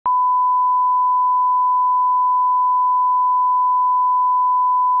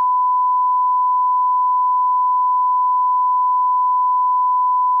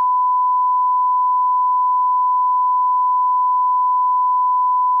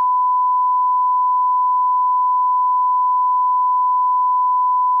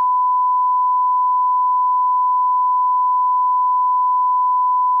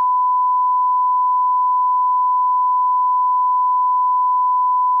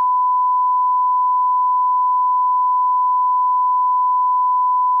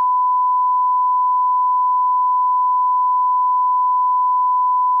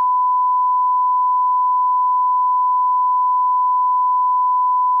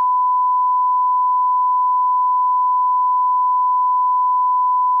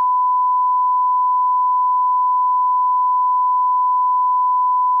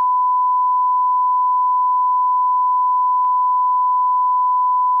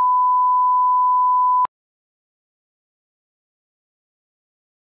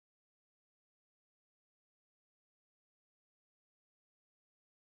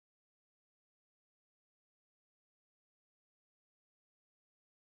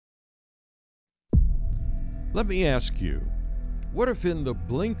Let me ask you, what if in the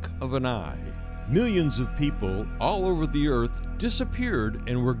blink of an eye, millions of people all over the earth disappeared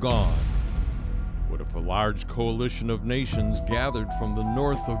and were gone? What if a large coalition of nations gathered from the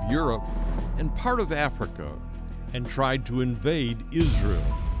north of Europe and part of Africa and tried to invade Israel?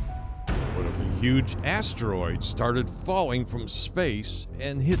 What if a huge asteroid started falling from space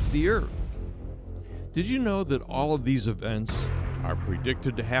and hit the earth? Did you know that all of these events are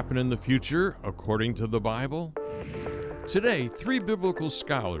predicted to happen in the future according to the Bible? Today, 3 biblical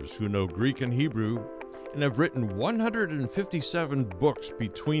scholars who know Greek and Hebrew and have written 157 books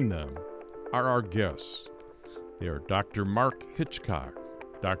between them are our guests. They are Dr. Mark Hitchcock,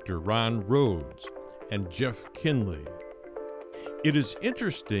 Dr. Ron Rhodes, and Jeff Kinley. It is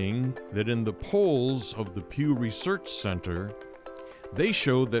interesting that in the polls of the Pew Research Center, they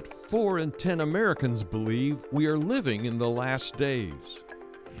show that 4 in 10 Americans believe we are living in the last days.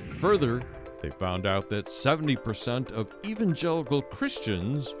 Further, they found out that 70% of evangelical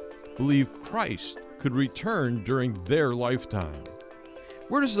Christians believe Christ could return during their lifetime.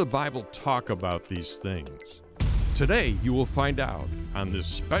 Where does the Bible talk about these things? Today, you will find out on this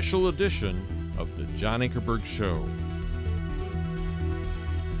special edition of the John Ankerberg Show.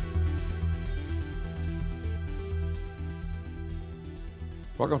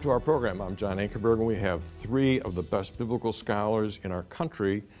 Welcome to our program. I'm John Ankerberg, and we have 3 of the best biblical scholars in our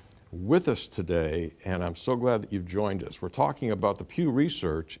country with us today, and I'm so glad that you've joined us. We're talking about the Pew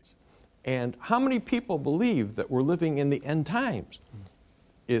Research and how many people believe that we're living in the end times.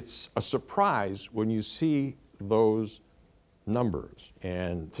 It's a surprise when you see those numbers.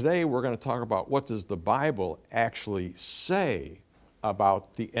 And today we're going to talk about what does the Bible actually say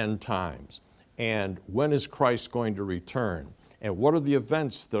about the end times, and when is Christ going to return, and what are the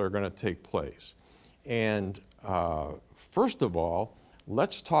events that are going to take place. And first of all,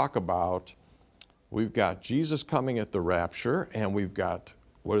 let's talk about, we've got Jesus coming at the rapture, and we've got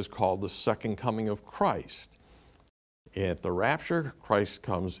what is called the second coming of Christ. At the rapture, Christ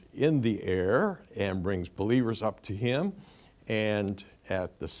comes in the air and brings believers up to him, and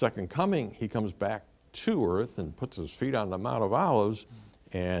at the second coming, he comes back to earth and puts his feet on the Mount of Olives,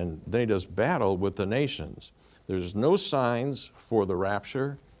 and then he does battle with the nations. There's no signs for the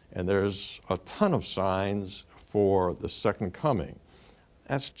rapture, and there's a ton of signs for the second coming.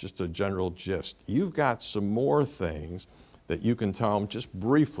 That's just a general gist. You've got some more things that you can tell them just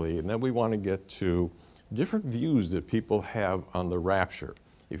briefly, and then we want to get to different views that people have on the rapture.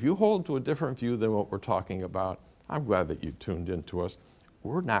 If you hold to a different view than what we're talking about, I'm glad that you tuned in to us.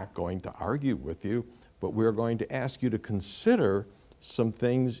 We're not going to argue with you, but we're going to ask you to consider some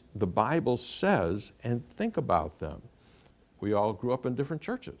things the Bible says and think about them. We all grew up in different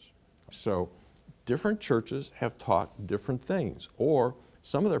churches. So different churches have taught different things, or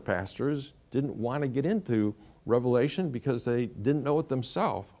some of their pastors didn't want to get into Revelation because they didn't know it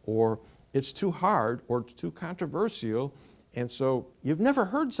themselves, or it's too hard, or it's too controversial, and so you've never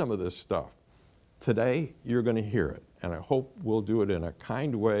heard some of this stuff. Today, you're going to hear it, and I hope we'll do it in a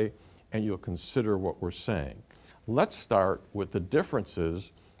kind way, and you'll consider what we're saying. Let's start with the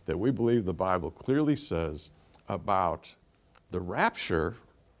differences that we believe the Bible clearly says about the rapture,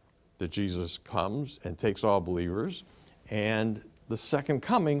 that Jesus comes and takes all believers, and the second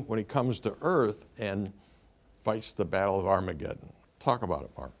coming when he comes to earth and fights the battle of Armageddon. Talk about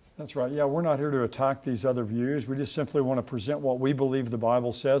it, Mark. That's right. Yeah, we're not here to attack these other views. We just simply want to present what we believe the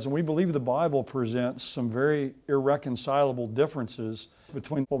Bible says, and we believe the Bible presents some very irreconcilable differences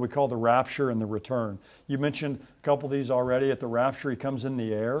between what we call the rapture and the return. You mentioned a couple of these already. At the rapture, he comes in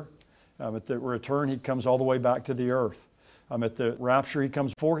the air. At the return, he comes all the way back to the earth. At the rapture, he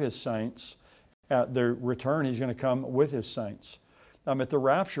comes for his saints. At the return, he's going to come with his saints. At the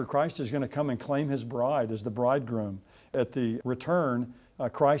rapture, Christ is going to come and claim his bride as the bridegroom. At the return,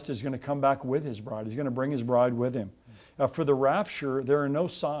 Christ is going to come back with his bride. He's going to bring his bride with him. For the rapture, there are no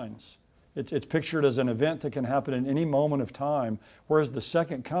signs. It's pictured as an event that can happen in any moment of time, whereas the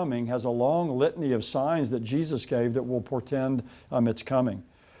second coming has a long litany of signs that Jesus gave that will portend its coming.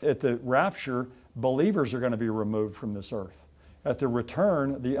 At the rapture, believers are going to be removed from this earth. At the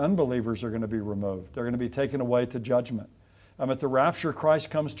return, the unbelievers are going to be removed. They're going to be taken away to judgment. At the rapture,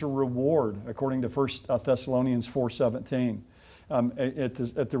 Christ comes to reward, according to 1 Thessalonians 4:17.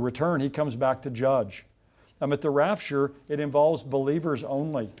 At the return, he comes back to judge. At the rapture, it involves believers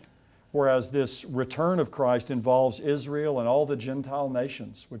only, whereas this return of Christ involves Israel and all the Gentile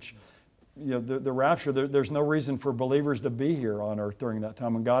nations, which, you know, the rapture, there's no reason for believers to be here on earth during that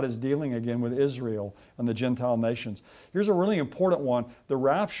time when God is dealing again with Israel and the Gentile nations. Here's a really important one. The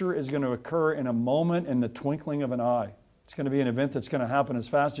rapture is going to occur in a moment, in the twinkling of an eye. It's going to be an event that's going to happen as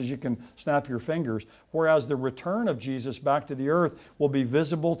fast as you can snap your fingers, whereas the return of Jesus back to the earth will be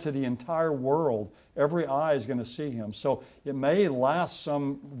visible to the entire world. Every eye is going to see him. So it may last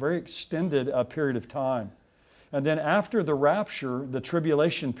some very extended period of time. And then after the rapture, the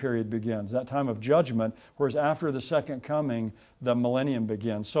tribulation period begins, that time of judgment, whereas after the second coming, the millennium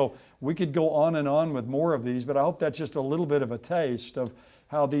begins. So we could go on with more of these, but I hope that's just a little bit of a taste of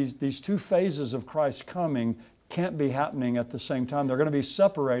how these two phases of Christ's coming can't be happening at the same time. They're going to be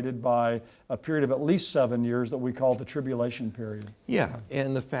separated by a period of at least 7 years that we call the tribulation period. Yeah,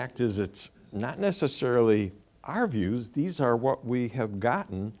 and the fact is it's not necessarily our views. These are what we have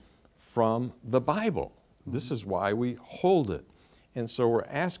gotten from the Bible. This is why we hold it. And so we're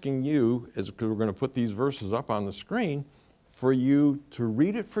asking you, because we're going to put these verses up on the screen, for you to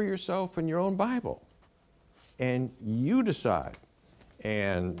read it for yourself in your own Bible. And you decide.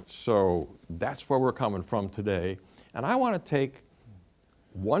 And so that's where we're coming from today. And I want to take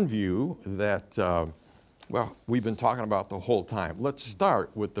one view that, well, we've been talking about the whole time. Let's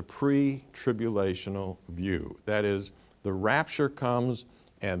start with the pre-tribulational view. That is, the rapture comes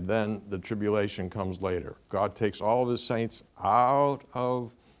and then the tribulation comes later. God takes all of his saints out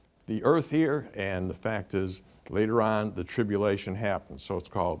of the earth here, and the fact is, later on, the tribulation happens. So it's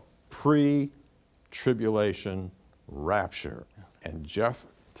called pre-tribulation rapture. And Jeff,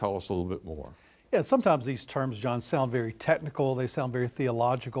 tell us a little bit more. Yeah, sometimes these terms, John, sound very technical, they sound very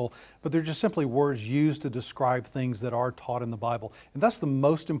theological, but they're just simply words used to describe things that are taught in the Bible. And that's the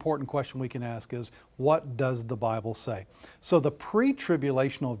most important question we can ask is, what does the Bible say? So the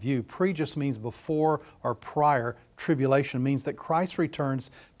pre-tribulational view, pre just means before or prior, tribulation means that Christ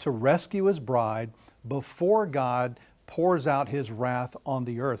returns to rescue his bride before God pours out his wrath on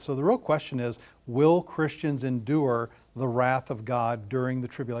the earth. So the real question is, will Christians endure the wrath of God during the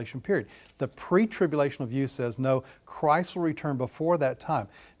tribulation period? The pre-tribulational view says, no, Christ will return before that time.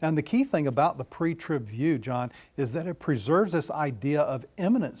 Now, and the key thing about the pre-trib view, John, is that it preserves this idea of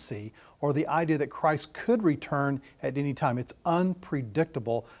imminency, or the idea that Christ could return at any time. It's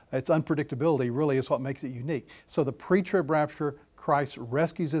unpredictable. Its unpredictability really is what makes it unique. So the pre-trib rapture, Christ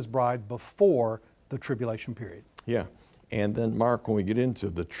rescues his bride before the tribulation period. Yeah, and then Mark, when we get into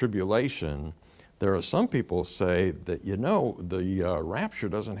the tribulation, there are some people say that, you know, the rapture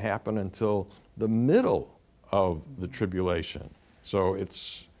doesn't happen until the middle of the tribulation. So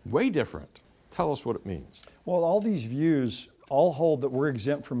it's way different. Tell us what it means. Well, all these views all hold that we're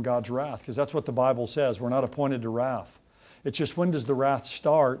exempt from God's wrath, because that's what the Bible says. We're not appointed to wrath. It's just, when does the wrath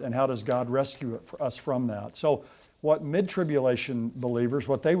start and how does God rescue us from that? So what mid-tribulation believers,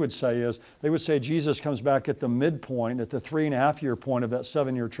 what they would say is, they would say Jesus comes back at the midpoint, at the 3.5-year point of that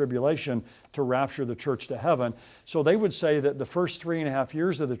 7-year tribulation to rapture the church to heaven. So they would say that the first 3.5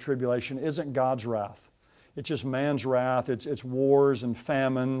 years of the tribulation isn't God's wrath. It's just man's wrath. It's wars and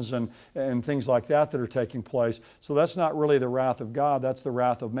famines and things like that are taking place. So that's not really the wrath of God, that's the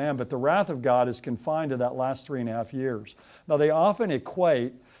wrath of man. But the wrath of God is confined to that last 3.5 years. Now they often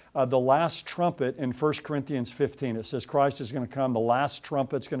equate the last trumpet in 1 Corinthians 15. It says Christ is going to come, the last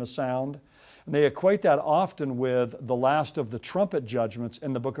trumpet's going to sound. And they equate that often with the last of the trumpet judgments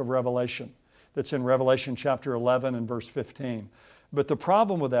in the book of Revelation. That's in Revelation chapter 11 and verse 15. But the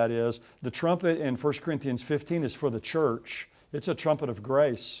problem with that is the trumpet in 1 Corinthians 15 is for the church. It's a trumpet of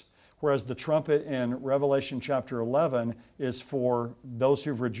grace. Whereas the trumpet in Revelation chapter 11 is for those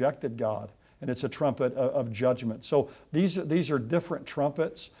who've rejected God. And it's a trumpet of judgment. So these are different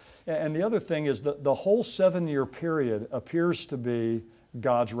trumpets. And the other thing is that the whole 7-year period appears to be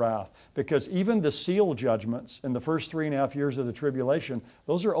God's wrath. Because even the seal judgments in the first 3.5 years of the tribulation,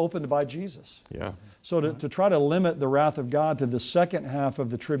 those are opened by Jesus. Yeah. So to try to limit the wrath of God to the second half of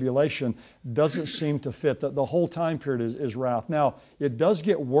the tribulation doesn't seem to fit. The whole time period is wrath. Now, it does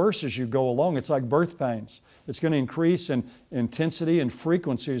get worse as you go along. It's like birth pains. It's going to increase in intensity and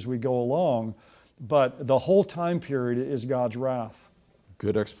frequency as we go along, but the whole time period is God's wrath.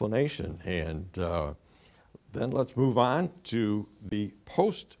 Good explanation. And then let's move on to the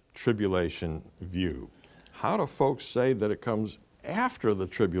post-tribulation view. How do folks say that it comes after the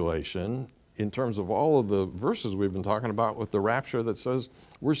tribulation in terms of all of the verses we've been talking about with the rapture that says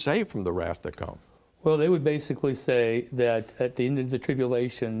we're saved from the wrath to come? Well, they would basically say that at the end of the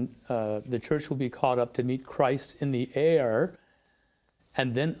tribulation, the church will be caught up to meet Christ in the air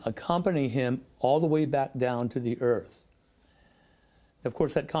and then accompany him all the way back down to the earth. Of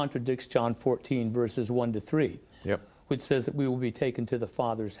course, that contradicts John 14, verses 1-3, Yep. which says that we will be taken to the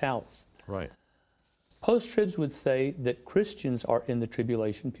Father's house. Right. Post-tribs would say that Christians are in the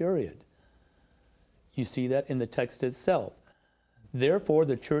tribulation period. You see that in the text itself. Therefore,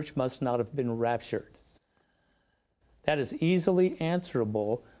 the church must not have been raptured. That is easily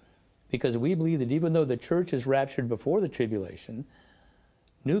answerable because we believe that even though the church is raptured before the tribulation,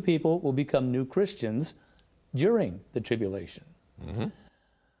 new people will become new Christians during the tribulation. Mm-hmm.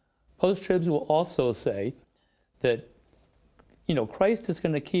 Post-tribs will also say that, you know, Christ is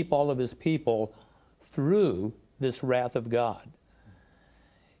going to keep all of his people through this wrath of God.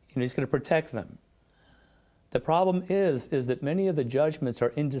 And he's going to protect them. The problem is that many of the judgments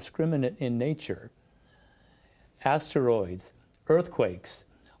are indiscriminate in nature. Asteroids, earthquakes,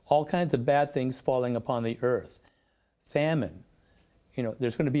 all kinds of bad things falling upon the earth, famine, you know,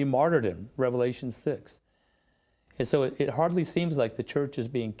 there's going to be martyrdom, Revelation 6. And so it hardly seems like the church is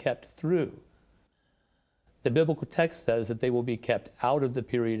being kept through. The biblical text says that they will be kept out of the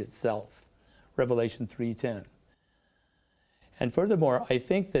period itself, Revelation 3:10. And furthermore, I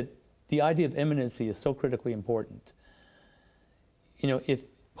think that the idea of imminency is so critically important. You know, if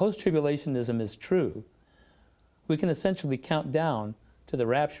post-tribulationism is true, we can essentially count down to the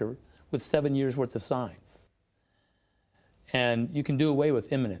rapture with 7 years worth of signs. And you can do away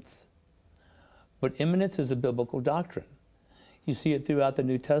with imminence. But imminence is a biblical doctrine. You see it throughout the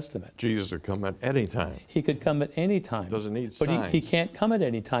New Testament. Jesus could come at any time. He could come at any time. Doesn't need but signs. He can't come at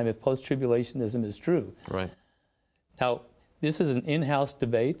any time if post-tribulationism is true. Right. Now, this is an in-house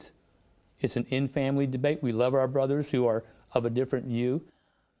debate. It's an in-family debate. We love our brothers who are of a different view.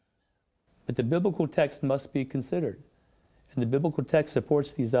 But the biblical text must be considered. And the biblical text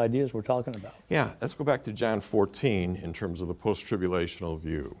supports these ideas we're talking about. Yeah, let's go back to John 14 in terms of the post-tribulational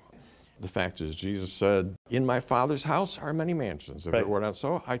view. The fact is, Jesus said, in my Father's house are many mansions. If Right. it were not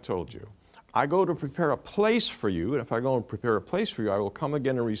so, I told you. I go to prepare a place for you, and if I go and prepare a place for you, I will come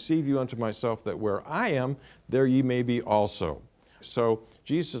again and receive you unto myself, that where I am, there ye may be also. So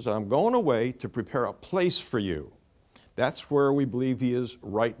Jesus says, I'm going away to prepare a place for you. That's where we believe he is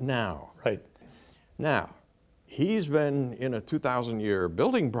right now. Right. Now, he's been in a 2,000-year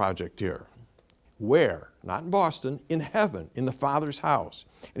building project here. Where? Not in Boston, in heaven, in the Father's house.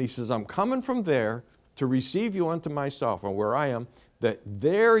 And he says, I'm coming from there to receive you unto myself, and where I am, that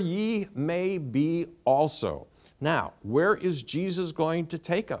there ye may be also. Now, where is Jesus going to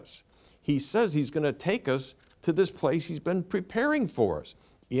take us? He says he's going to take us to this place he's been preparing for us,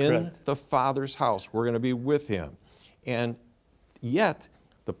 in Correct. the Father's house. We're going to be with him. And yet,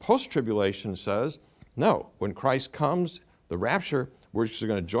 the post-tribulation says, no, when Christ comes, the rapture, we're just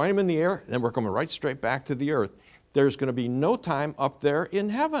going to join him in the air, and then we're coming right straight back to the earth. There's going to be no time up there in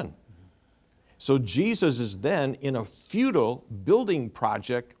heaven. So Jesus is then in a futile building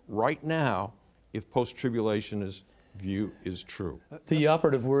project right now if post-tribulation view is true. The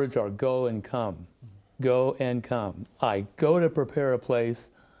operative words are go and come. Go and come. I go to prepare a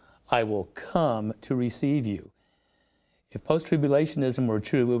place. I will come to receive you. If post-tribulationism were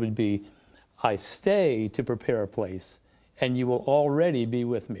true, it would be, I stay to prepare a place, and you will already be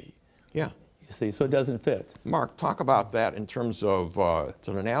with me. Yeah. You see, so it doesn't fit. Mark, talk about that in terms of, it's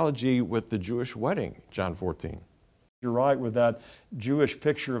an analogy with the Jewish wedding, John 14. You're right with that Jewish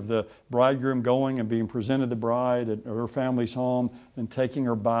picture of the bridegroom going and being presented the bride at her family's home and taking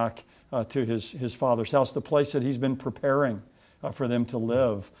her back to his father's house, the place that he's been preparing for them to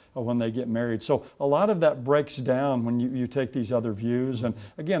live when they get married. So a lot of that breaks down when you take these other views. And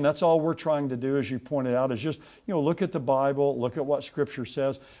again, that's all we're trying to do, as you pointed out, is just, look at the Bible, look at what Scripture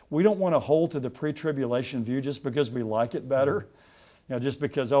says. We don't want to hold to the pre-tribulation view just because we like it better. Just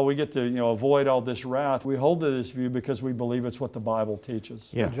because, we get to, avoid all this wrath. We hold to this view because we believe it's what the Bible teaches.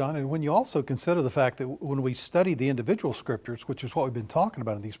 Yeah. John, and when you also consider the fact that when we study the individual scriptures, which is what we've been talking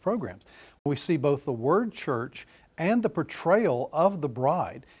about in these programs, we see both the word church and the portrayal of the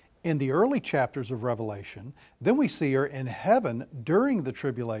bride in the early chapters of Revelation. Then we see her in heaven during the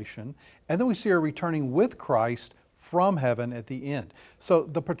tribulation, and then we see her returning with Christ from heaven at the end. So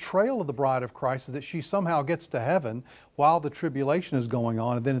the portrayal of the bride of Christ is that she somehow gets to heaven while the tribulation is going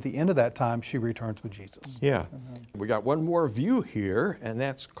on, and then at the end of that time, she returns with Jesus. Yeah. We got one more view here, and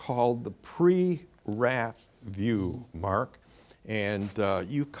that's called the pre-wrath view, Mark. And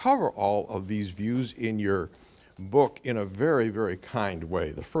you cover all of these views in your book in a very, very kind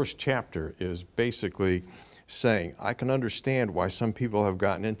way. The first chapter is basically saying, I can understand why some people have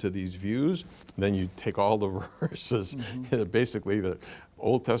gotten into these views. Then you take all the verses, basically the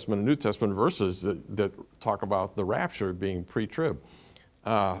Old Testament and New Testament verses that talk about the rapture being pre-trib.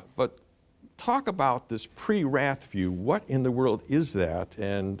 But talk about this pre-wrath view. What in the world is that,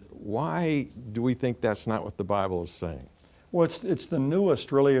 and why do we think that's not what the Bible is saying? Well, it's the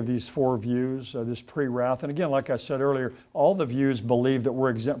newest, really, of these four views, this pre-wrath. And again, like I said earlier, all the views believe that we're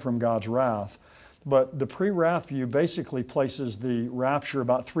exempt from God's wrath. But the pre-wrath view basically places the rapture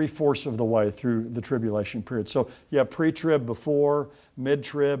about 3/4 of the way through the tribulation period. So you have pre-trib before,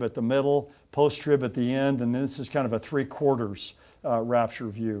 mid-trib at the middle, post-trib at the end, and then this is kind of a 3/4 rapture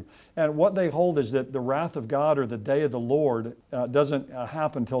view. And what they hold is that the wrath of God, or the day of the Lord, doesn't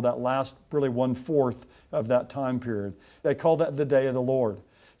happen until that last really 1/4 of that time period. They call that the day of the Lord.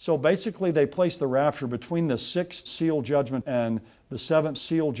 So basically they place the rapture between the 6th seal judgment and the 7th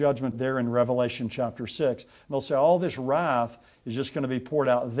seal judgment there in Revelation chapter 6. And they'll say all this wrath is just going to be poured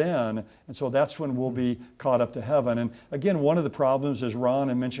out then, and so that's when we'll be caught up to heaven. And again, one of the problems, as Ron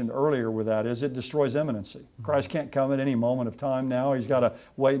had mentioned earlier with that, is it destroys imminency. Christ can't come at any moment of time now. He's got to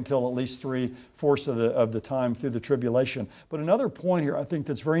wait until at least 3/4 of the time through the tribulation. But another point here I think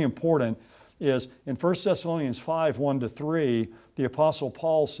that's very important is in 1 Thessalonians 5, 1-3, the Apostle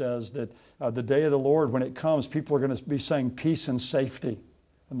Paul says that the day of the Lord, when it comes, people are going to be saying peace and safety.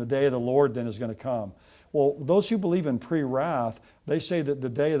 And the day of the Lord then is going to come. Well, those who believe in pre-wrath, they say that the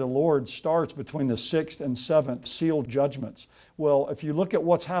day of the Lord starts between the 6th and 7th seal judgments. Well, if you look at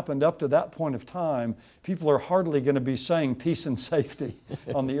what's happened up to that point of time, people are hardly going to be saying peace and safety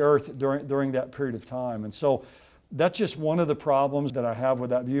on the earth during that period of time. And so that's just one of the problems that I have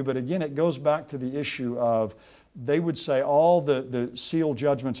with that view. But again, it goes back to the issue of, they would say all the seal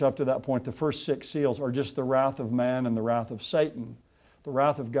judgments up to that point, the first 6 seals, are just the wrath of man and the wrath of Satan. The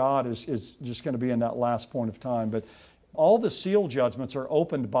wrath of God is just going to be in that last point of time. But all the seal judgments are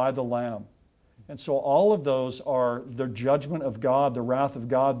opened by the Lamb. And so all of those are the judgment of God, the wrath of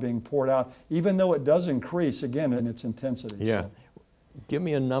God being poured out, even though it does increase, again, in its intensity. Yeah. So. Give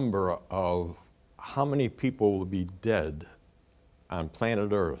me a number of how many people will be dead on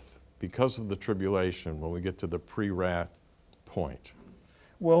planet Earth because of the tribulation when we get to the pre-wrath point.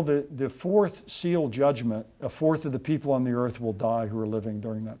 Well, the 4th seal judgment, 1/4 of the people on the earth will die who are living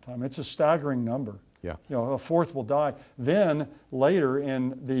during that time. It's a staggering number. Yeah. You know, 1/4 will die. Then later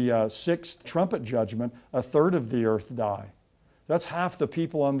in the 6th trumpet judgment, 1/3 of the earth die. That's half the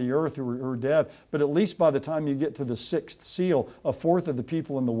people on the earth who are dead. But at least by the time you get to the 6th seal, 1/4 of the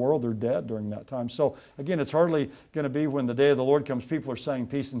people in the world are dead during that time. So again, it's hardly going to be when the day of the Lord comes, people are saying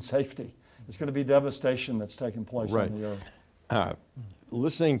peace and safety. It's going to be devastation that's taking place on the earth.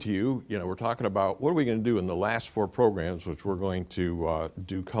 Listening to you, we're talking about what are we going to do in the last 4 programs, which we're going to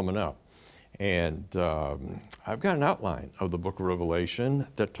do coming up. And I've got an outline of the book of Revelation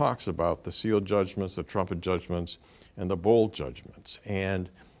that talks about the seal judgments, the trumpet judgments, and the bowl judgments. And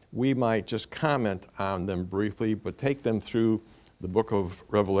we might just comment on them briefly, but take them through the book of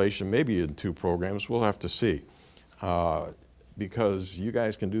Revelation, maybe in 2 programs. We'll have to see. Because you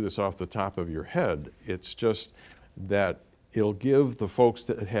guys can do this off the top of your head. It's just that it'll give the folks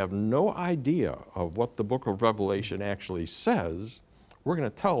that have no idea of what the book of Revelation actually says, we're going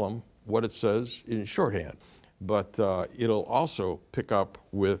to tell them what it says in shorthand. But it'll also pick up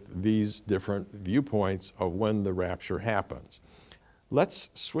with these different viewpoints of when the rapture happens. Let's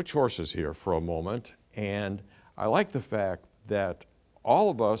switch horses here for a moment. And I like the fact that all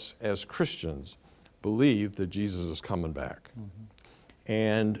of us as Christians believe that Jesus is coming back. Mm-hmm.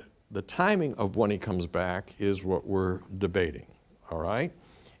 And the timing of when he comes back is what we're debating, all right?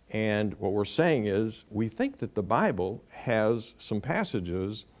 And what we're saying is we think that the Bible has some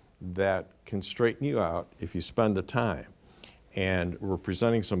passages that can straighten you out if you spend the time. And we're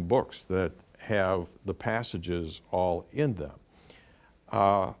presenting some books that have the passages all in them.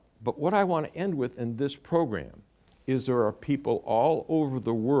 But what I want to end with in this program is there are people all over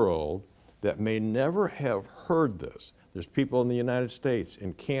the world that may never have heard this. There's people in the United States,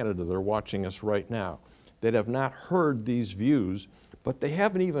 in Canada, that are watching us right now, that have not heard these views, but they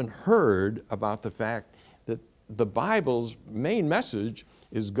haven't even heard about the fact that the Bible's main message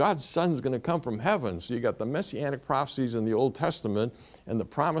is God's Son's going to come from heaven. So you got the Messianic prophecies in the Old Testament and the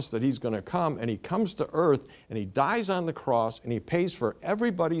promise that he's going to come, and he comes to earth and he dies on the cross and he pays for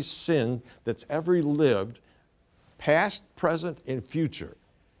everybody's sin that's ever lived, past, present, and future.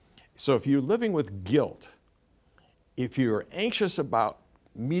 So if you're living with guilt, if you're anxious about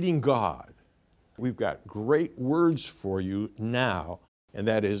meeting God, we've got great words for you now, and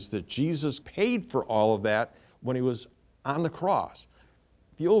that is that Jesus paid for all of that when he was on the cross.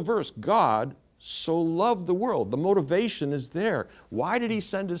 The old verse, God so loved the world. The motivation is there. Why did he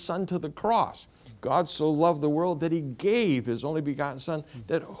send his son to the cross? God so loved the world that he gave his only begotten son,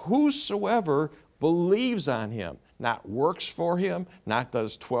 that whosoever believes on him, not works for him, not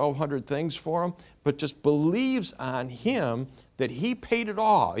does 1,200 things for him, but just believes on him, that he paid it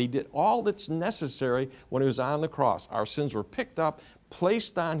all. He did all that's necessary when he was on the cross. Our sins were picked up,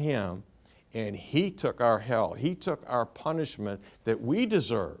 placed on him, and he took our hell. He took our punishment that we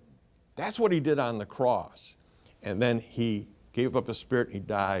deserve. That's what he did on the cross. And then he gave up his spirit, he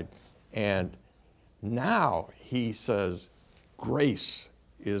died. And now he says, grace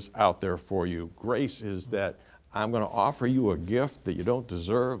is out there for you. Grace is that I'm going to offer you a gift that you don't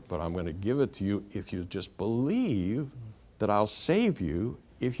deserve, but I'm going to give it to you if you just believe that I'll save you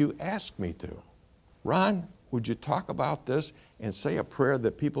if you ask me to. Ron, would you talk about this and say a prayer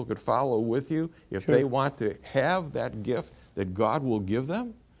that people could follow with you if Sure. they want to have that gift that God will give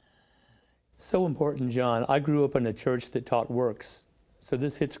them? So important, John. I grew up in a church that taught works, so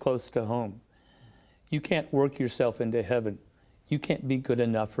this hits close to home. You can't work yourself into heaven. You can't be good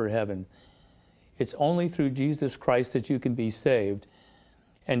enough for heaven. It's only through Jesus Christ that you can be saved.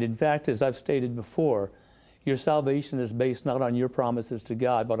 And in fact, as I've stated before, your salvation is based not on your promises to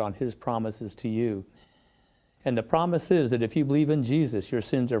God, but on His promises to you. And the promise is that if you believe in Jesus, your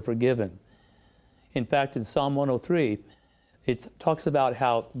sins are forgiven. In fact, in Psalm 103, it talks about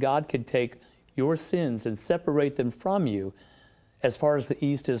how God could take your sins and separate them from you as far as the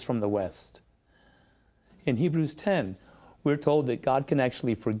east is from the west. In Hebrews 10, we're told that God can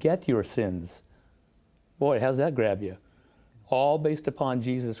actually forget your sins. Boy, how's that grab you? All based upon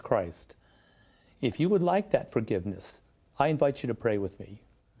Jesus Christ. If you would like that forgiveness, I invite you to pray with me.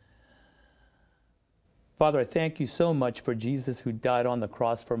 Father, I thank you so much for Jesus who died on the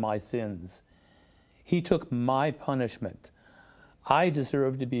cross for my sins. He took my punishment. I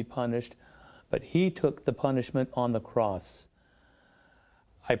deserve to be punished, but He took the punishment on the cross.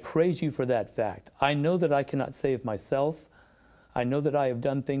 I praise you for that fact. I know that I cannot save myself. I know that I have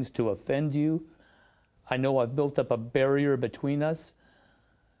done things to offend you. I know I've built up a barrier between us.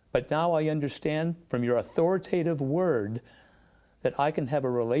 But now I understand from your authoritative word that I can have a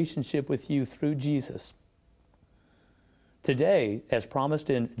relationship with you through Jesus. Today, as promised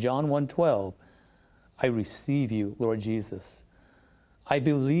in John 1:12, I receive you, Lord Jesus. I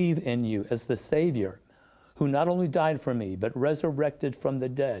believe in you as the Savior who not only died for me, but resurrected from the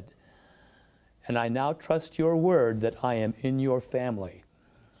dead. And I now trust your word that I am in your family.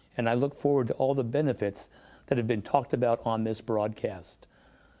 And I look forward to all the benefits that have been talked about on this broadcast.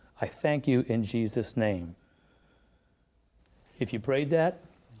 I thank you in Jesus' name. If you prayed that,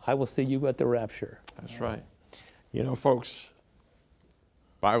 I will see you at the rapture. That's right. You know, folks,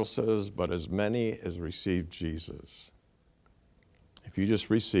 the Bible says, but as many as received Jesus. If you just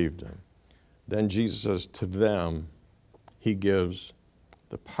received Him, then Jesus says to them, He gives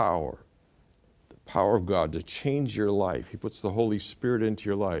the power of God to change your life. He puts the Holy Spirit into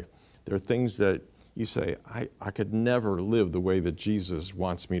your life. There are things that you say, I could never live the way that Jesus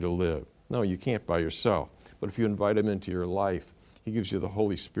wants me to live. No, you can't by yourself. But if you invite Him into your life, He gives you the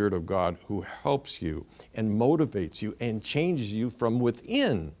Holy Spirit of God who helps you and motivates you and changes you from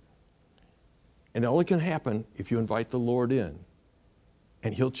within. And it only can happen if you invite the Lord in,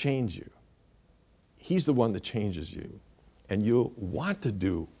 and He'll change you. He's the one that changes you, and you'll want to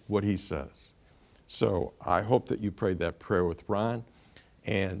do what He says. So I hope that you prayed that prayer with Ron.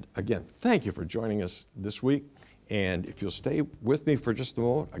 And again, thank you for joining us this week. And if you'll stay with me for just a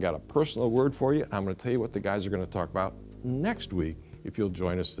moment, I got a personal word for you. I'm going to tell you what the guys are going to talk about next week, if you'll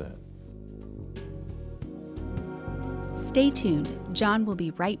join us then. Stay tuned. John will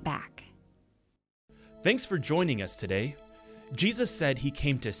be right back. Thanks for joining us today. Jesus said He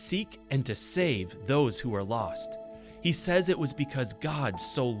came to seek and to save those who are lost. He says it was because God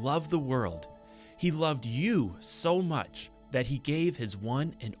so loved the world. He loved you so much that He gave His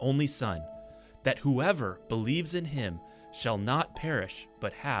one and only Son, that whoever believes in Him shall not perish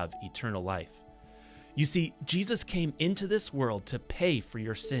but have eternal life. You see, Jesus came into this world to pay for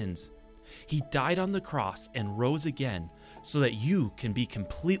your sins. He died on the cross and rose again so that you can be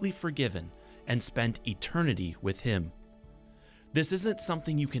completely forgiven and spend eternity with Him. This isn't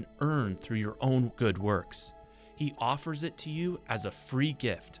something you can earn through your own good works. He offers it to you as a free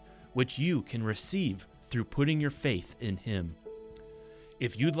gift, which you can receive through putting your faith in Him.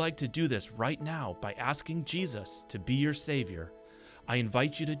 If you'd like to do this right now by asking Jesus to be your Savior, I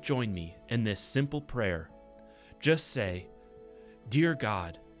invite you to join me in this simple prayer. Just say, "Dear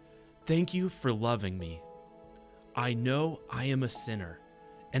God, thank you for loving me. I know I am a sinner,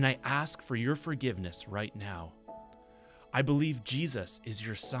 and I ask for your forgiveness right now. I believe Jesus is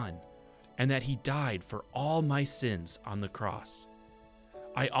your Son, and that He died for all my sins on the cross.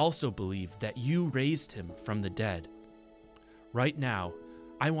 I also believe that you raised Him from the dead. Right now,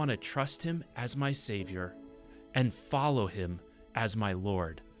 I want to trust Him as my Savior and follow Him as my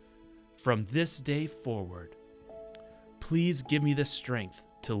Lord. From this day forward, please give me the strength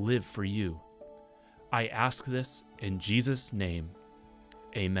to live for you. I ask this in Jesus' name.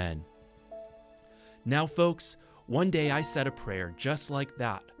 Amen." Now, folks, one day I said a prayer just like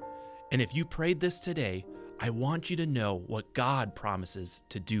that, And if you prayed this today, I want you to know what God promises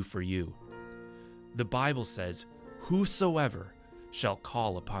to do for you. The Bible says, "Whosoever shall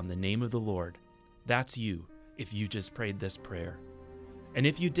call upon the name of the Lord." That's you, if you just prayed this prayer. And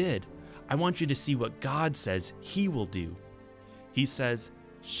if you did, I want you to see what God says He will do. He says,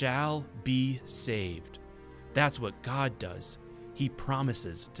 "shall be saved." That's what God does. He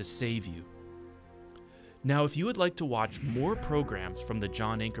promises to save you. Now, if you would like to watch more programs from the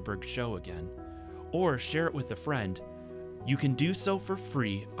John Ankerberg Show again, or share it with a friend, you can do so for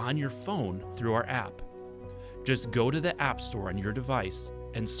free on your phone through our app. Just go to the App Store on your device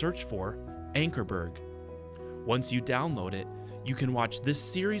and search for Ankerberg. Once you download it, you can watch this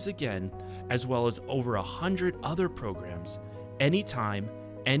series again, as well as over 100 other programs, anytime,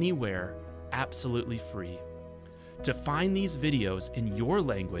 anywhere, absolutely free. To find these videos in your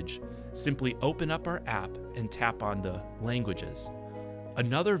language, simply open up our app and tap on the languages.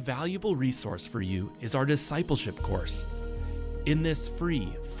 Another valuable resource for you is our discipleship course. In this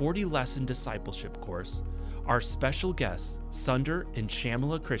free 40-lesson discipleship course, our special guests, Sundar and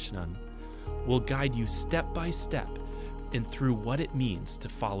Shamala Krishnan, will guide you step by step and through what it means to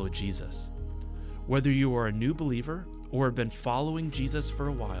follow Jesus. Whether you are a new believer or have been following Jesus for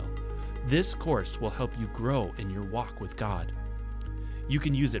a while, this course will help you grow in your walk with God. You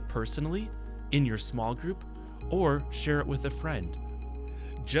can use it personally, in your small group, or share it with a friend.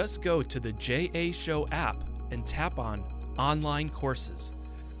 Just go to the JA Show app and tap on Online Courses,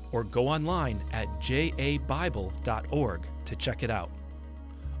 or go online at jabible.org to check it out.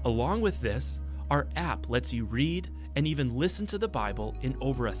 Along with this, our app lets you read and even listen to the Bible in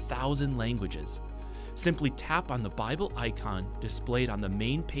over 1,000 languages. Simply tap on the Bible icon displayed on the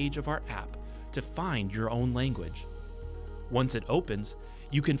main page of our app to find your own language. Once it opens,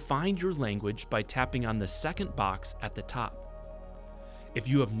 you can find your language by tapping on the second box at the top. If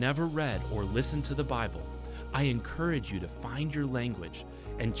you have never read or listened to the Bible, I encourage you to find your language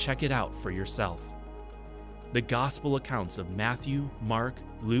and check it out for yourself. The gospel accounts of Matthew, Mark,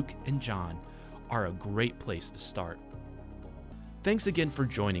 Luke, and John are a great place to start. Thanks again for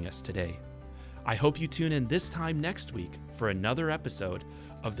joining us today. I hope you tune in this time next week for another episode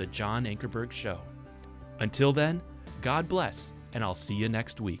of the John Ankerberg Show. Until then, God bless, and I'll see you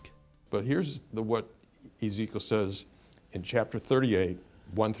next week. But here's what Ezekiel says in chapter 38,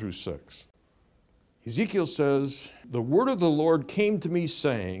 1 through 6. Ezekiel says, "The word of the Lord came to me,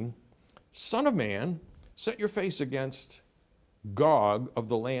 saying, Son of man, set your face against Gog of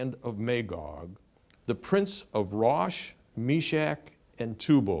the land of Magog, the prince of Rosh, Meshach, and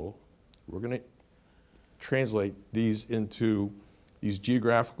Tubal." We're going to translate these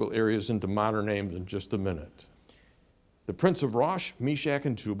geographical areas into modern names in just a minute. "The prince of Rosh, Meshach,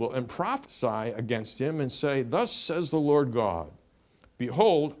 and Tubal, and prophesy against him, and say, Thus says the Lord God,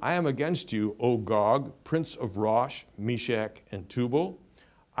 Behold, I am against you, O Gog, prince of Rosh, Meshach, and Tubal.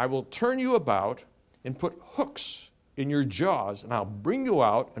 I will turn you about and put hooks in your jaws, and I'll bring you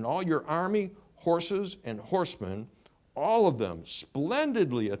out, and all your army, horses, and horsemen, all of them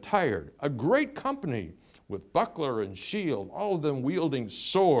splendidly attired, a great company with buckler and shield, all of them wielding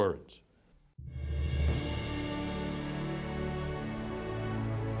swords.